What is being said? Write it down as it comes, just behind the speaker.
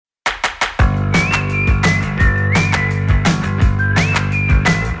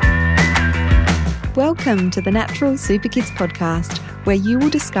Welcome to the Natural Super Kids podcast, where you will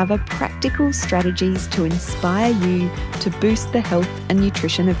discover practical strategies to inspire you to boost the health and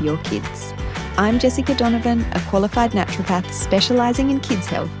nutrition of your kids. I'm Jessica Donovan, a qualified naturopath specialising in kids'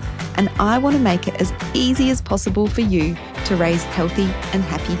 health, and I want to make it as easy as possible for you to raise healthy and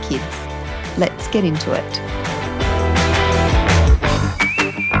happy kids. Let's get into it.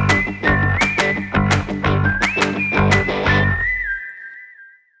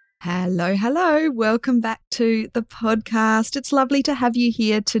 Hello. Welcome back to the podcast. It's lovely to have you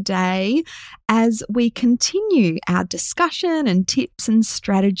here today as we continue our discussion and tips and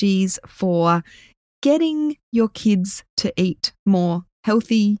strategies for getting your kids to eat more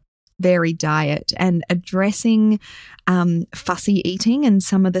healthy, varied diet and addressing fussy eating and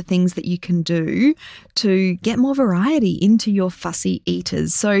some of the things that you can do to get more variety into your fussy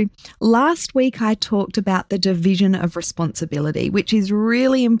eaters. So last week I talked about the division of responsibility, which is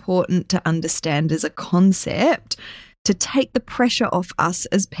really important to understand as a concept to take the pressure off us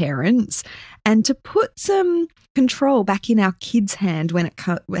as parents and to put some control back in our kids' hands when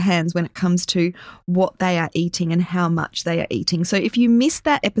it comes to what they are eating and how much they are eating. So if you missed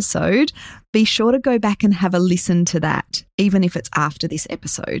that episode, be sure to go back and have a listen to that, even if it's after this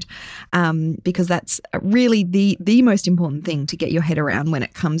episode, because that's really the most important thing to get your head around when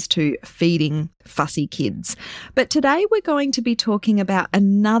it comes to feeding fussy kids. But today we're going to be talking about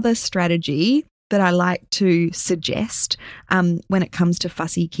another strategy that I like to suggest when it comes to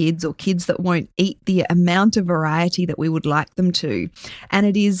fussy kids or kids that won't eat the amount of variety that we would like them to. And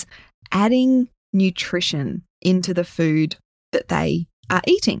it is adding nutrition into the food that they are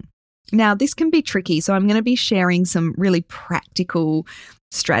eating. Now, this can be tricky, so I'm going to be sharing some really practical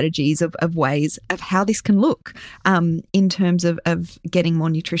strategies of ways of how this can look in terms of getting more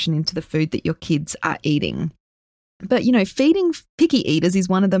nutrition into the food that your kids are eating. But, feeding picky eaters is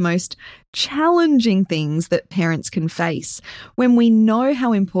one of the most challenging things that parents can face. When we know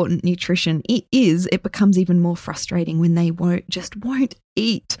how important nutrition is, it becomes even more frustrating when they won't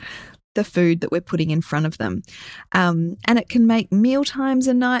eat the food that we're putting in front of them. And it can make mealtimes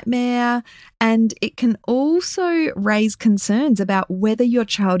a nightmare, and it can also raise concerns about whether your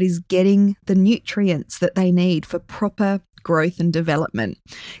child is getting the nutrients that they need for proper growth and development.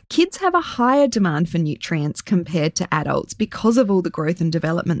 Kids have a higher demand for nutrients compared to adults because of all the growth and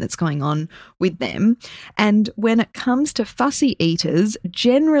development that's going on with them. And when it comes to fussy eaters,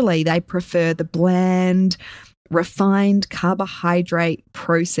 generally they prefer the bland, refined carbohydrate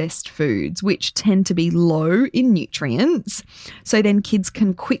processed foods, which tend to be low in nutrients. So then kids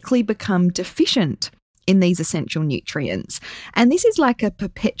can quickly become deficient in these essential nutrients. And this is like a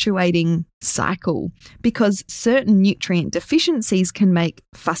perpetuating cycle because certain nutrient deficiencies can make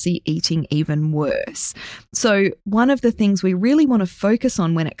fussy eating even worse. So one of the things we really want to focus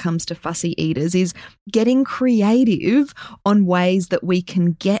on when it comes to fussy eaters is getting creative on ways that we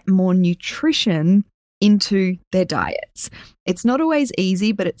can get more nutrition into their diets. It's not always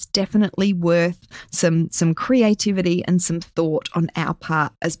easy, but it's definitely worth some creativity and some thought on our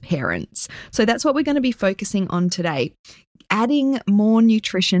part as parents. So that's what we're going to be focusing on today, adding more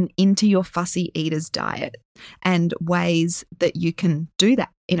nutrition into your fussy eater's diet and ways that you can do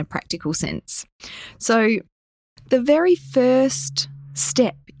that in a practical sense. So the very first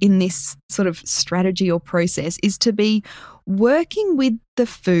step in this sort of strategy or process is to be working with the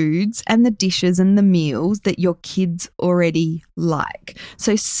foods and the dishes and the meals that your kids already like.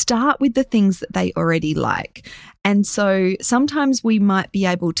 So start with the things that they already like. And so sometimes we might be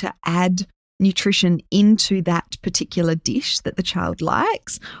able to add nutrition into that particular dish that the child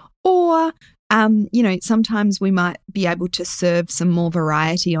likes, or sometimes we might be able to serve some more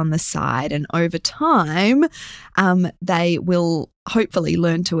variety on the side, and over time, they will hopefully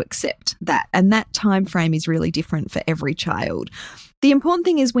learn to accept that. And that time frame is really different for every child. The important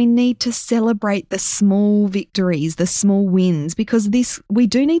thing is we need to celebrate the small victories, the small wins, because we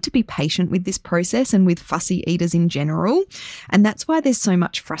do need to be patient with this process and with fussy eaters in general. And that's why there's so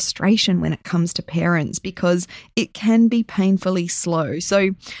much frustration when it comes to parents, because it can be painfully slow.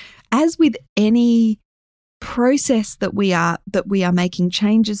 So as with any process that we are making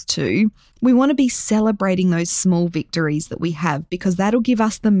changes to, we want to be celebrating those small victories that we have, because that'll give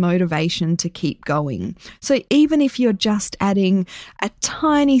us the motivation to keep going. So even if you're just adding a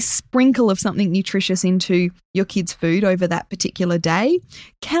tiny sprinkle of something nutritious into your kids' food over that particular day,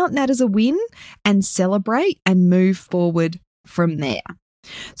 count that as a win and celebrate and move forward from there.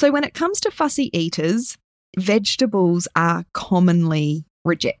 So when it comes to fussy eaters, vegetables are commonly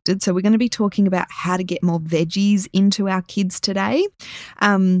rejected. So we're going to be talking about how to get more veggies into our kids today.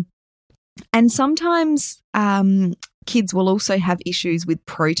 And sometimes kids will also have issues with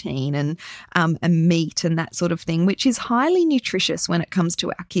protein and meat and that sort of thing, which is highly nutritious when it comes to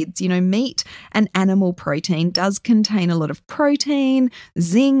our kids. You know, meat and animal protein does contain a lot of protein,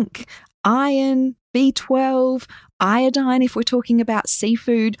 zinc, iron, B12, iodine if we're talking about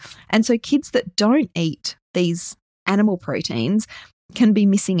seafood. And so kids that don't eat these animal proteins can be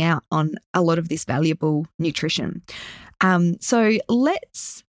missing out on a lot of this valuable nutrition. So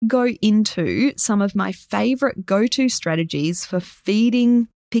let's go into some of my favorite go-to strategies for feeding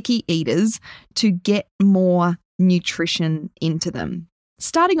picky eaters to get more nutrition into them.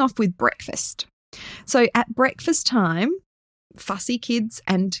 Starting off with breakfast. So at breakfast time, fussy kids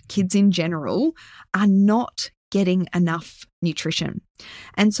and kids in general are not getting enough nutrition.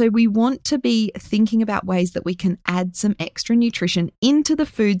 And so we want to be thinking about ways that we can add some extra nutrition into the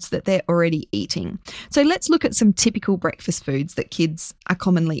foods that they're already eating. So let's look at some typical breakfast foods that kids are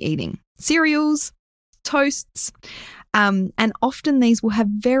commonly eating. Cereals, toasts, and often these will have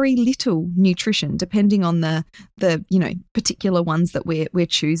very little nutrition depending on the particular ones that we're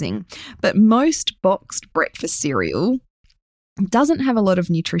choosing. But most boxed breakfast cereal doesn't have a lot of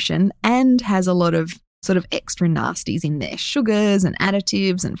nutrition and has a lot of sort of extra nasties in there, sugars and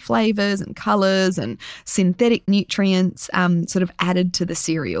additives and flavors and colors and synthetic nutrients sort of added to the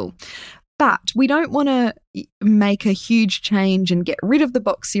cereal. But we don't want to make a huge change and get rid of the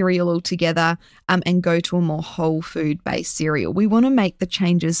box cereal altogether and go to a more whole food-based cereal. We want to make the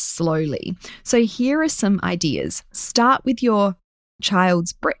changes slowly. So here are some ideas. Start with your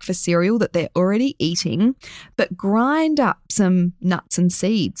child's breakfast cereal that they're already eating, but grind up some nuts and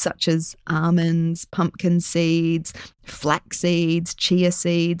seeds such as almonds, pumpkin seeds, flax seeds, chia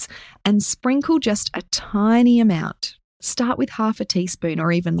seeds, and sprinkle just a tiny amount. Start with half a teaspoon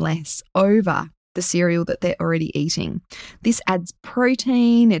or even less over the cereal that they're already eating. This adds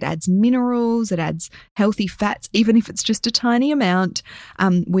protein, it adds minerals, it adds healthy fats. Even if it's just a tiny amount,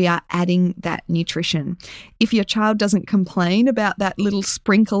 we are adding that nutrition. If your child doesn't complain about that little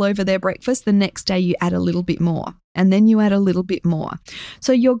sprinkle over their breakfast, the next day you add a little bit more, and then you add a little bit more.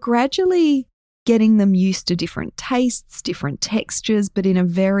 So you're gradually getting them used to different tastes, different textures, but in a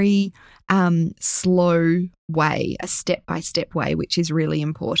very slow way, a step-by-step way, which is really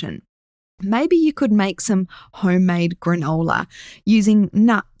important. Maybe you could make some homemade granola using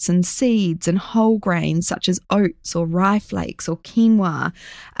nuts and seeds and whole grains such as oats or rye flakes or quinoa,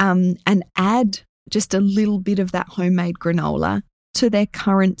 and add just a little bit of that homemade granola to their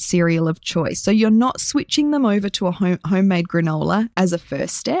current cereal of choice. So you're not switching them over to a homemade granola as a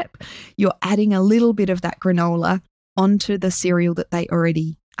first step. You're adding a little bit of that granola onto the cereal that they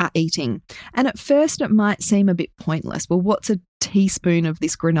already are eating. And at first it might seem a bit pointless. Well, what's a teaspoon of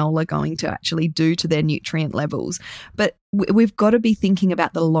this granola going to actually do to their nutrient levels? But we've got to be thinking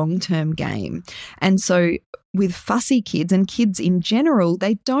about the long-term game. And so with fussy kids and kids in general,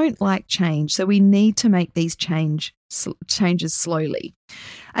 they don't like change. So we need to make these changes slowly.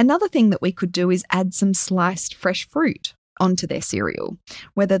 Another thing that we could do is add some sliced fresh fruit onto their cereal,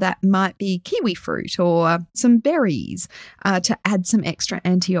 whether that might be kiwi fruit or some berries to add some extra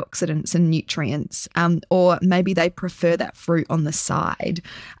antioxidants and nutrients, or maybe they prefer that fruit on the side.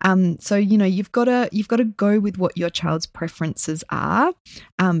 So you've got to go with what your child's preferences are,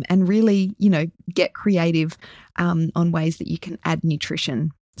 and really get creative on ways that you can add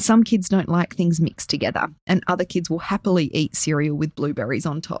nutrition. Some kids don't like things mixed together, and other kids will happily eat cereal with blueberries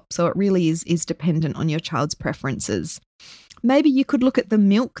on top. So it really is dependent on your child's preferences. Maybe you could look at the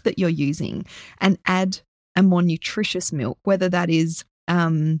milk that you're using and add a more nutritious milk, whether that is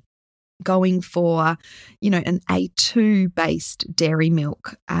going for, an A2-based dairy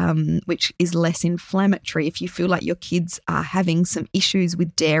milk, which is less inflammatory if you feel like your kids are having some issues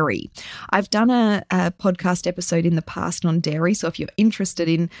with dairy. I've done a podcast episode in the past on dairy, so if you're interested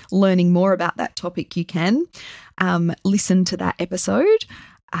in learning more about that topic, you can listen to that episode.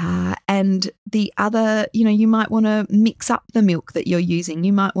 And the other, you might want to mix up the milk that you're using.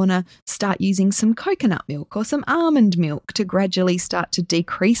 You might want to start using some coconut milk or some almond milk to gradually start to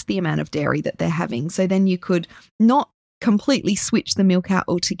decrease the amount of dairy that they're having. So then you could not completely switch the milk out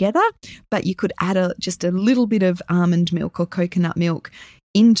altogether, but you could add just a little bit of almond milk or coconut milk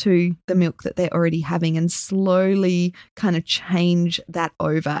into the milk that they're already having and slowly kind of change that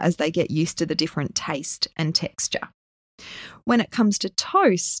over as they get used to the different taste and texture. When it comes to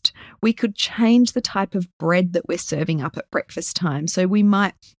toast, we could change the type of bread that we're serving up at breakfast time. So we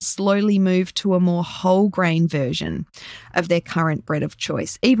might slowly move to a more whole grain version of their current bread of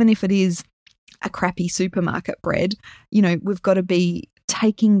choice. Even if it is a crappy supermarket bread, we've got to be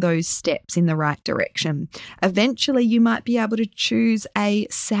taking those steps in the right direction. Eventually, you might be able to choose a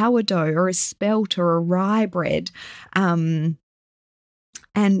sourdough or a spelt or a rye bread. And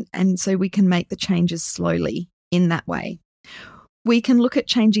so we can make the changes slowly in that way. We can look at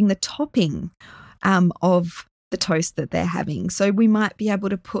changing the topping of the toast that they're having. So we might be able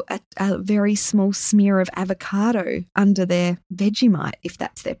to put a very small smear of avocado under their Vegemite if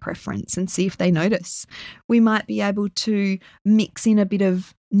that's their preference and see if they notice. We might be able to mix in a bit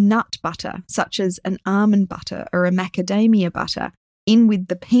of nut butter, such as an almond butter or a macadamia butter, in with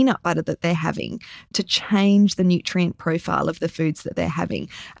the peanut butter that they're having to change the nutrient profile of the foods that they're having.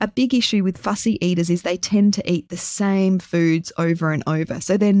 A big issue with fussy eaters is they tend to eat the same foods over and over,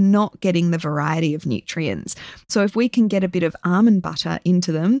 so they're not getting the variety of nutrients. So if we can get a bit of almond butter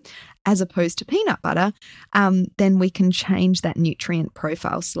into them as opposed to peanut butter, then we can change that nutrient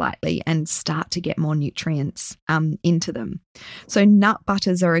profile slightly and start to get more nutrients into them. So nut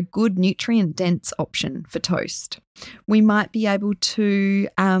butters are a good nutrient-dense option for toast. We might be able to,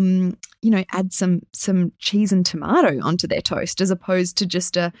 add some cheese and tomato onto their toast as opposed to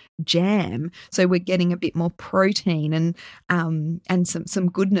just a jam. So we're getting a bit more protein and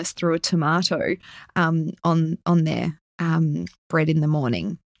some goodness through a tomato on their bread in the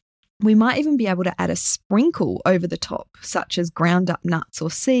morning. We might even be able to add a sprinkle over the top, such as ground up nuts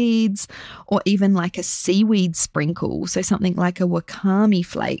or seeds, or even like a seaweed sprinkle, so something like a wakame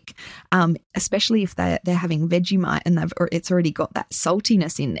flake, especially if they're having Vegemite and it's already got that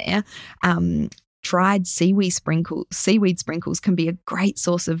saltiness in there. Dried seaweed sprinkles can be a great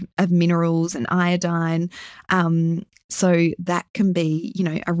source of minerals and iodine. So that can be,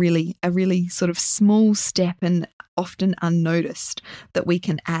 a really sort of small step and often unnoticed that we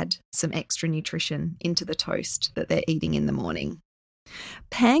can add some extra nutrition into the toast that they're eating in the morning.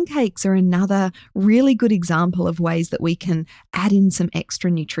 Pancakes are another really good example of ways that we can add in some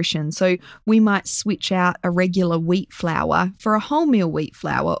extra nutrition. So we might switch out a regular wheat flour for a wholemeal wheat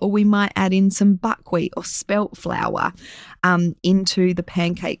flour, or we might add in some buckwheat or spelt flour into the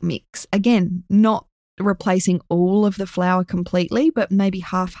pancake mix. Again, not replacing all of the flour completely, but maybe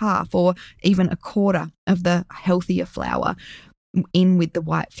half or even a quarter of the healthier flour in with the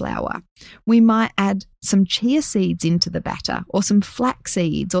white flour. We might add some chia seeds into the batter, or some flax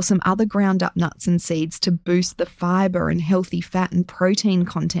seeds, or some other ground up nuts and seeds to boost the fiber and healthy fat and protein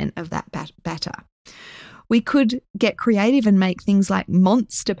content of that batter. We could get creative and make things like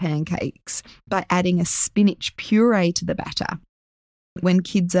monster pancakes by adding a spinach puree to the batter. When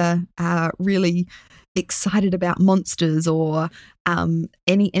kids are really excited about monsters or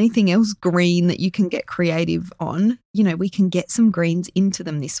anything else green that you can get creative on, we can get some greens into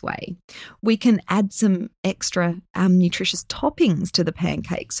them this way. We can add some extra nutritious toppings to the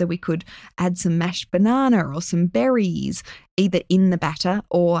pancake. So we could add some mashed banana or some berries either in the batter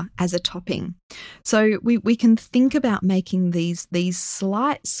or as a topping. So we can think about making these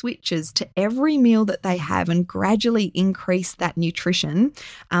slight switches to every meal that they have and gradually increase that nutrition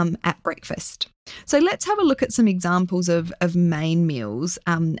at breakfast. So let's have a look at some examples of main meals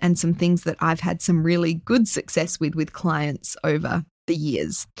and some things that I've had some really good success with clients over the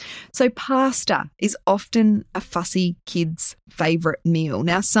years. So pasta is often a fussy kid's favourite meal.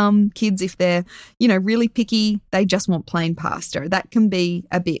 Now, some kids, if they're, really picky, they just want plain pasta. That can be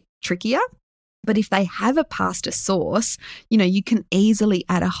a bit trickier. But if they have a pasta sauce, you can easily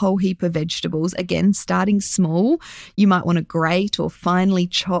add a whole heap of vegetables. Again, starting small, you might want to grate or finely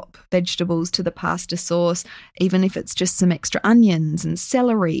chop vegetables to the pasta sauce, even if it's just some extra onions and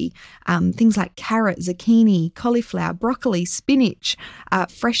celery, things like carrot, zucchini, cauliflower, broccoli, spinach,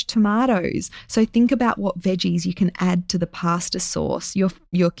 fresh tomatoes. So think about what veggies you can add to the pasta sauce,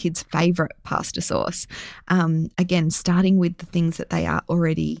 your kid's favourite pasta sauce. Again, starting with the things that they are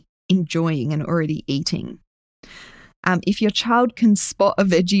already enjoying and already eating. If your child can spot a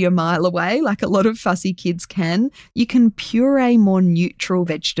veggie a mile away, like a lot of fussy kids can, you can puree more neutral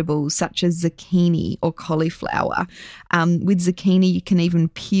vegetables such as zucchini or cauliflower. With zucchini, you can even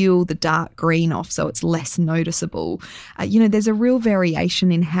peel the dark green off so it's less noticeable. There's a real variation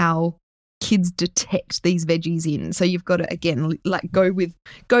in how kids detect these veggies in. So you've got to, again, go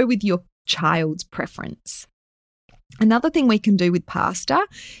with your child's preference. Another thing we can do with pasta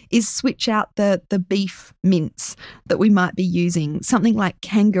is switch out the beef mince that we might be using, something like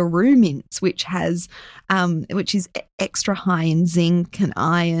kangaroo mince, which is extra high in zinc and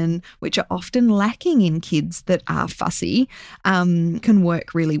iron, which are often lacking in kids that are fussy, can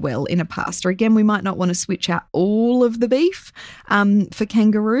work really well in a pasta. Again, we might not want to switch out all of the beef for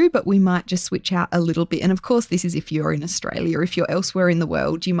kangaroo, but we might just switch out a little bit. And of course, this is if you're in Australia. If you're elsewhere in the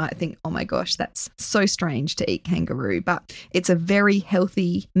world, you might think, oh my gosh, that's so strange to eat kangaroo. kangaroo, but it's a very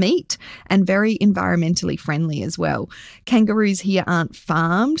healthy meat and very environmentally friendly as well. Kangaroos here aren't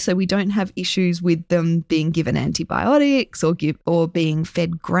farmed, so we don't have issues with them being given antibiotics or being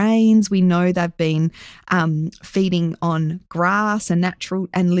fed grains. We know they've been feeding on grass and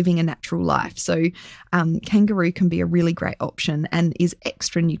living a natural life. So kangaroo can be a really great option and is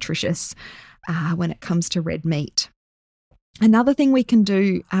extra nutritious when it comes to red meat. Another thing we can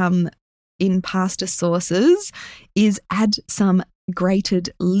do in pasta sauces is add some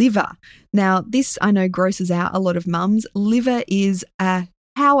grated liver. Now, this I know grosses out a lot of mums. Liver is a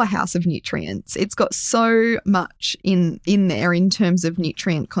powerhouse of nutrients. It's got so much in there in terms of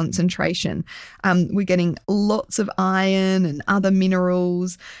nutrient concentration. We're getting lots of iron and other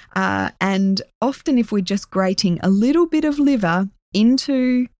minerals. And often if we're just grating a little bit of liver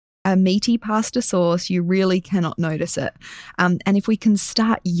into a meaty pasta sauce, you really cannot notice it. And if we can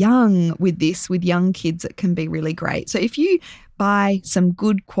start young with this, with young kids, it can be really great. So if you buy some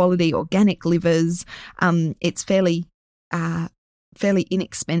good quality organic livers, it's fairly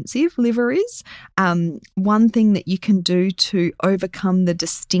inexpensive, liver is. One thing that you can do to overcome the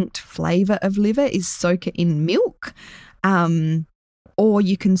distinct flavour of liver is soak it in milk. Or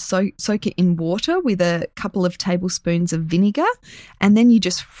you can soak it in water with a couple of tablespoons of vinegar, and then you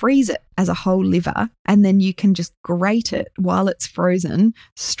just freeze it as a whole liver, and then you can just grate it while it's frozen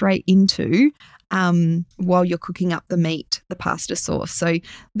straight into while you're cooking up the meat, the pasta sauce. So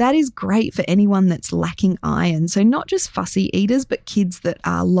that is great for anyone that's lacking iron. So not just fussy eaters, but kids that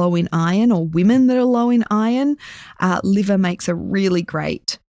are low in iron or women that are low in iron. Liver makes a really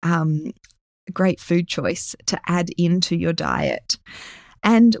great food choice to add into your diet.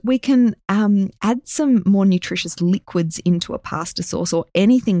 And we can add some more nutritious liquids into a pasta sauce, or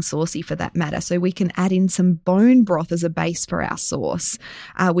anything saucy for that matter. So we can add in some bone broth as a base for our sauce.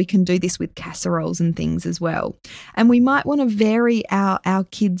 We can do this with casseroles and things as well. And we might want to vary our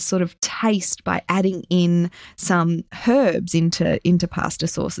kids' sort of taste by adding in some herbs into pasta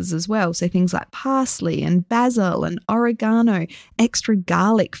sauces as well. So things like parsley and basil and oregano, extra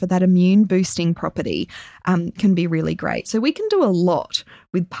garlic for that immune boosting property can be really great. So we can do a lot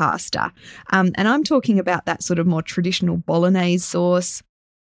with pasta. And I'm talking about that sort of more traditional bolognese sauce.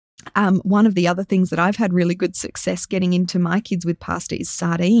 One of the other things that I've had really good success getting into my kids with pasta is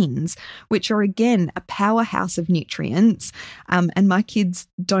sardines, which are, again, a powerhouse of nutrients. And my kids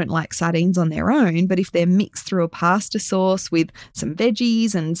don't like sardines on their own, but if they're mixed through a pasta sauce with some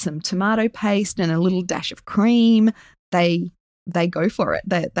veggies and some tomato paste and a little dash of cream, they go for it.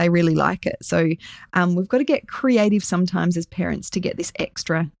 They really like it. So we've got to get creative sometimes as parents to get this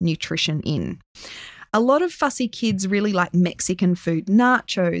extra nutrition in. A lot of fussy kids really like Mexican food,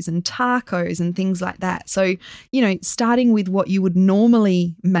 nachos and tacos and things like that. So, starting with what you would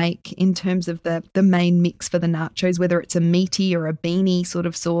normally make in terms of the main mix for the nachos, whether it's a meaty or a beany sort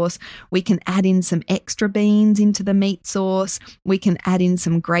of sauce, we can add in some extra beans into the meat sauce. We can add in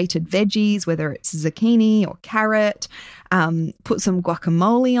some grated veggies, whether it's zucchini or carrot. Put some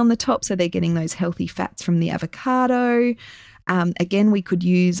guacamole on the top so they're getting those healthy fats from the avocado. Again, we could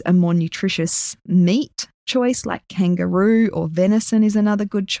use a more nutritious meat choice like kangaroo or venison is another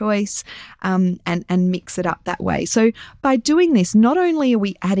good choice, and mix it up that way. So by doing this, not only are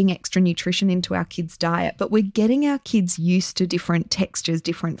we adding extra nutrition into our kids' diet, but we're getting our kids used to different textures,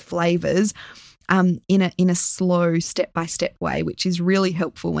 different flavours, in a slow step-by-step way, which is really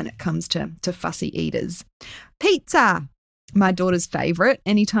helpful when it comes to fussy eaters. Pizza, my daughter's favourite.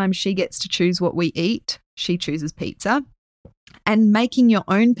 Anytime she gets to choose what we eat, she chooses pizza. And making your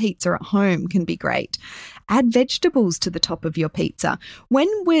own pizza at home can be great. Add vegetables to the top of your pizza. When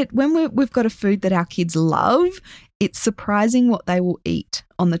we've got a food that our kids love, it's surprising what they will eat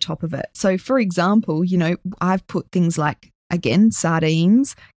on the top of it. So, for example, I've put things like, again,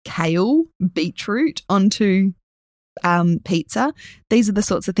 sardines, kale, beetroot onto pizza. These are the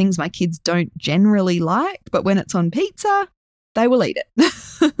sorts of things my kids don't generally like, but when it's on pizza, they will eat it.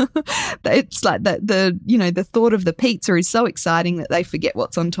 It's like the thought of the pizza is so exciting that they forget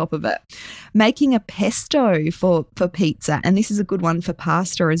what's on top of it. Making a pesto for pizza, and this is a good one for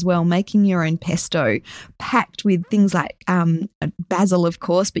pasta as well. Making your own pesto packed with things like basil, of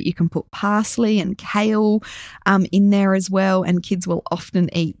course, but you can put parsley and kale in there as well. And kids will often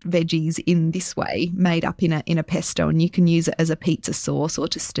eat veggies in this way, made up in a pesto, and you can use it as a pizza sauce or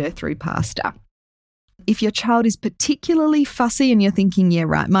to stir through pasta. If your child is particularly fussy and you're thinking, yeah,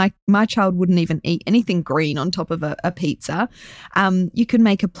 right, my child wouldn't even eat anything green on top of a pizza, you could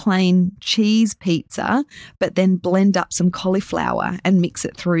make a plain cheese pizza, but then blend up some cauliflower and mix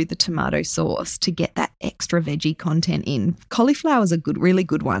it through the tomato sauce to get that extra veggie content in. Cauliflower is a really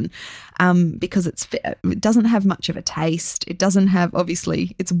good one because it doesn't have much of a taste. It doesn't have,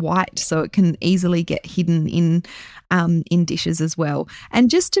 obviously, it's white, so it can easily get hidden in dishes as well. And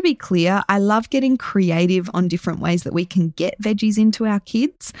just to be clear, I love getting creative on different ways that we can get veggies into our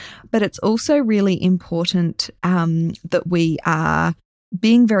kids, but it's also really important that we are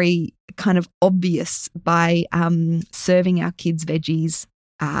being very kind of obvious by serving our kids veggies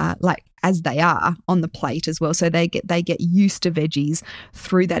like as they are on the plate as well. So they get used to veggies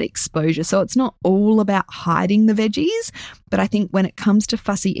through that exposure. So it's not all about hiding the veggies, but I think when it comes to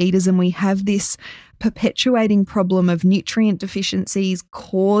fussy eaters and we have this perpetuating problem of nutrient deficiencies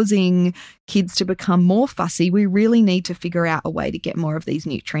causing kids to become more fussy, we really need to figure out a way to get more of these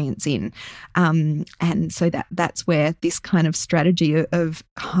nutrients in. And so that's where this kind of strategy of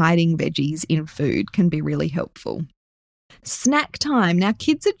hiding veggies in food can be really helpful. Snack time. Now,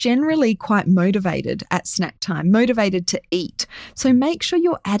 kids are generally quite motivated at snack time, motivated to eat. So make sure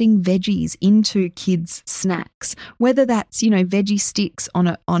you're adding veggies into kids' snacks, whether that's, veggie sticks on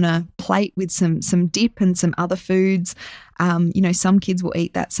a plate with some dip and some other foods. Some kids will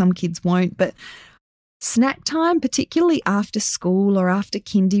eat that, some kids won't. But snack time, particularly after school or after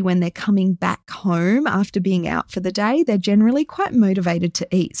kindy when they're coming back home after being out for the day, they're generally quite motivated to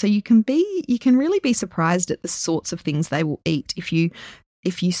eat. So you can really be surprised at the sorts of things they will eat if you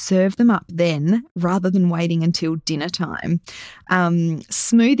serve them up then rather than waiting until dinner time.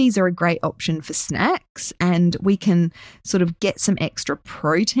 Smoothies are a great option for snacks, and we can sort of get some extra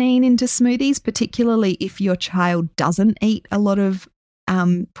protein into smoothies, particularly if your child doesn't eat a lot of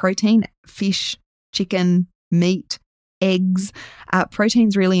protein, fish, chicken, meat, eggs.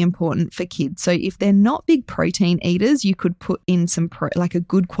 Protein's really important for kids. So if they're not big protein eaters, you could put in some like a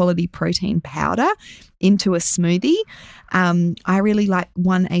good quality protein powder into a smoothie. I really like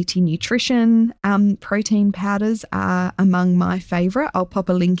 180 Nutrition protein powders are among my favourite. I'll pop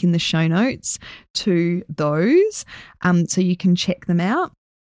a link in the show notes to those so you can check them out.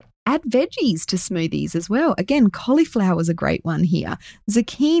 Add veggies to smoothies as well. Again, cauliflower is a great one here.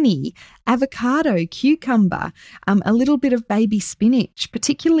 Zucchini, avocado, cucumber, a little bit of baby spinach,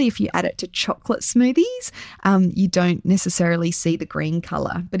 particularly if you add it to chocolate smoothies, you don't necessarily see the green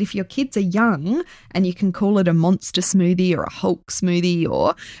colour. But if your kids are young and you can call it a monster smoothie or a Hulk smoothie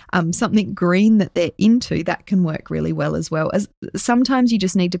or something green that they're into, that can work really well as well. As sometimes you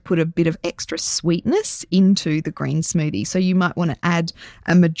just need to put a bit of extra sweetness into the green smoothie. So you might want to add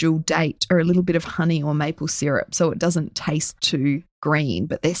a medjool date or a little bit of honey or maple syrup so it doesn't taste too green,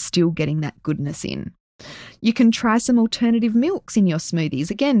 but they're still getting that goodness in. You can try some alternative milks in your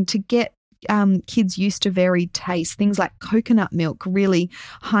smoothies, again, to get kids used to varied tastes. Things like coconut milk, really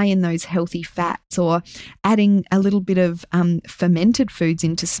high in those healthy fats, or adding a little bit of fermented foods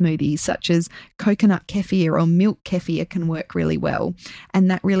into smoothies, such as coconut kefir or milk kefir can work really well.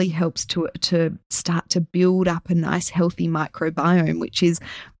 And that really helps to start to build up a nice healthy microbiome, which is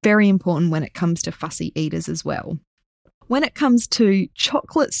very important when it comes to fussy eaters as well. When it comes to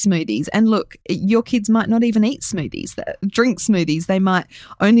chocolate smoothies, and look, your kids might not even eat smoothies, drink smoothies. They might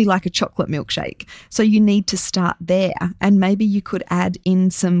only like a chocolate milkshake. So you need to start there. And maybe you could add in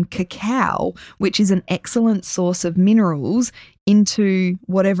some cacao, which is an excellent source of minerals, into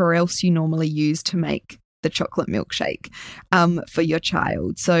whatever else you normally use to make the chocolate milkshake for your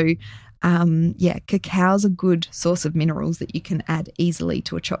child. So cacao's a good source of minerals that you can add easily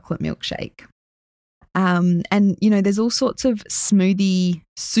to a chocolate milkshake. There's all sorts of smoothie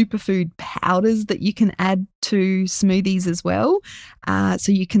superfood powders that you can add to smoothies as well.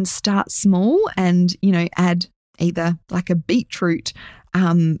 So you can start small and, add either like a beetroot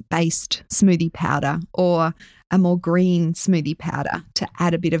based smoothie powder or a more green smoothie powder to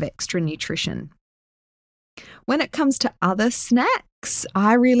add a bit of extra nutrition. When it comes to other snacks,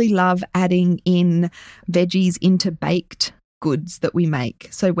 I really love adding in veggies into baked goods that we make.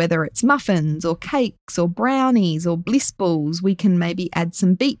 So whether it's muffins or cakes or brownies or bliss balls, we can maybe add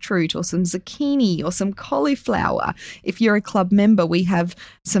some beetroot or some zucchini or some cauliflower. If you're a club member, we have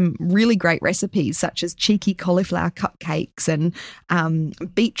some really great recipes such as cheeky cauliflower cupcakes and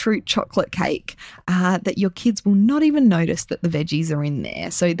beetroot chocolate cake that your kids will not even notice that the veggies are in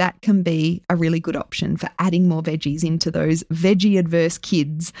there. So that can be a really good option for adding more veggies into those veggie adverse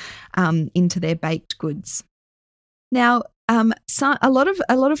kids into their baked goods. Now, A lot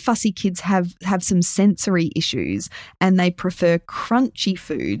of fussy kids have some sensory issues and they prefer crunchy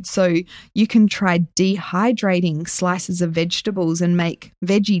food. So you can try dehydrating slices of vegetables and make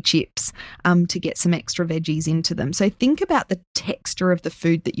veggie chips to get some extra veggies into them. So think about the texture of the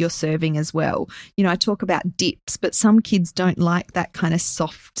food that you're serving as well. You know, I talk about dips, but some kids don't like that kind of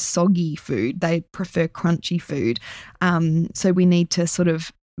soft, soggy food. They prefer crunchy food. So we need to sort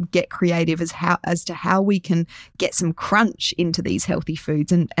of get creative as to how we can get some crunch into these healthy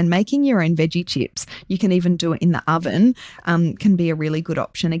foods, and making your own veggie chips. You can even do it in the oven, can be a really good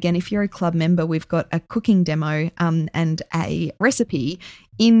option. Again, if you're a club member, we've got a cooking demo and a recipe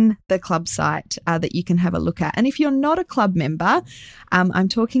in the club site that you can have a look at. And if you're not a club member, I'm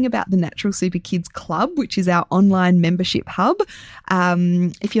talking about the Natural Super Kids Club, which is our online membership hub.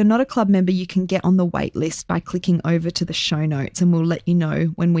 If you're not a club member, you can get on the wait list by clicking over to the show notes, and we'll let you know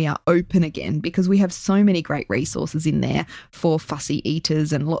when we are open again, because we have so many great resources in there for fussy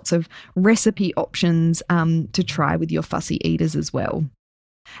eaters and lots of recipe options to try with your fussy eaters as well.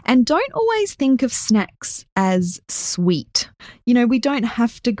 And don't always think of snacks as sweet. You know, we don't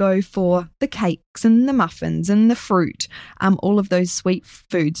have to go for the cakes and the muffins and the fruit, all of those sweet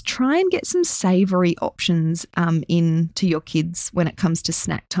foods. Try and get some savoury options into your kids when it comes to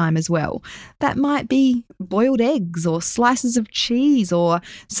snack time as well. That might be boiled eggs or slices of cheese or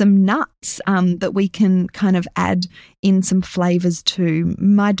some nuts that we can kind of add in some flavours too.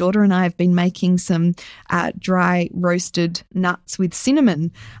 My daughter and I have been making some dry roasted nuts with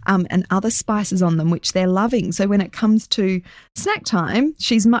cinnamon and other spices on them, which they're loving. So when it comes to snack time,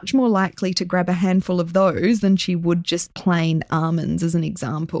 she's much more likely to grab a handful of those than she would just plain almonds, as an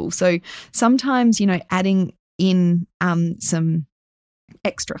example. So sometimes, you know, adding in some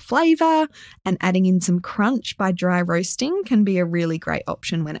extra flavour and adding in some crunch by dry roasting can be a really great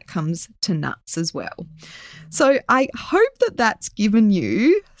option when it comes to nuts as well. So I hope that that's given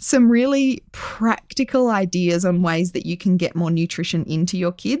you some really practical ideas on ways that you can get more nutrition into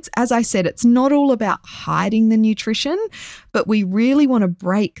your kids. As I said, it's not all about hiding the nutrition, but we really want to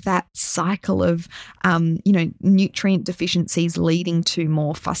break that cycle of, nutrient deficiencies leading to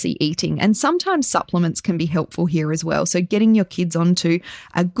more fussy eating. And sometimes supplements can be helpful here as well. So getting your kids onto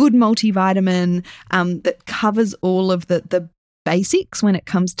a good multivitamin that covers all of the basics when it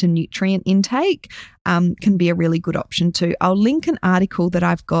comes to nutrient intake can be a really good option too. I'll link an article that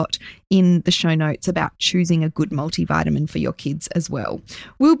I've got in the show notes about choosing a good multivitamin for your kids as well.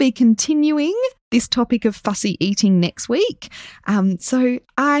 We'll be continuing this topic of fussy eating next week. So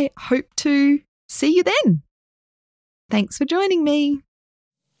I hope to see you then. Thanks for joining me.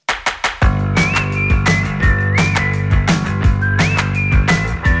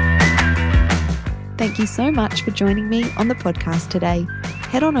 Thank you so much for joining me on the podcast today.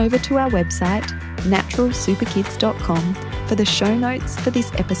 Head on over to our website, naturalsuperkids.com, for the show notes for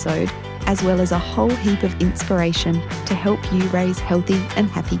this episode, as well as a whole heap of inspiration to help you raise healthy and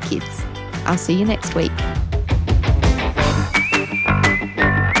happy kids. I'll see you next week.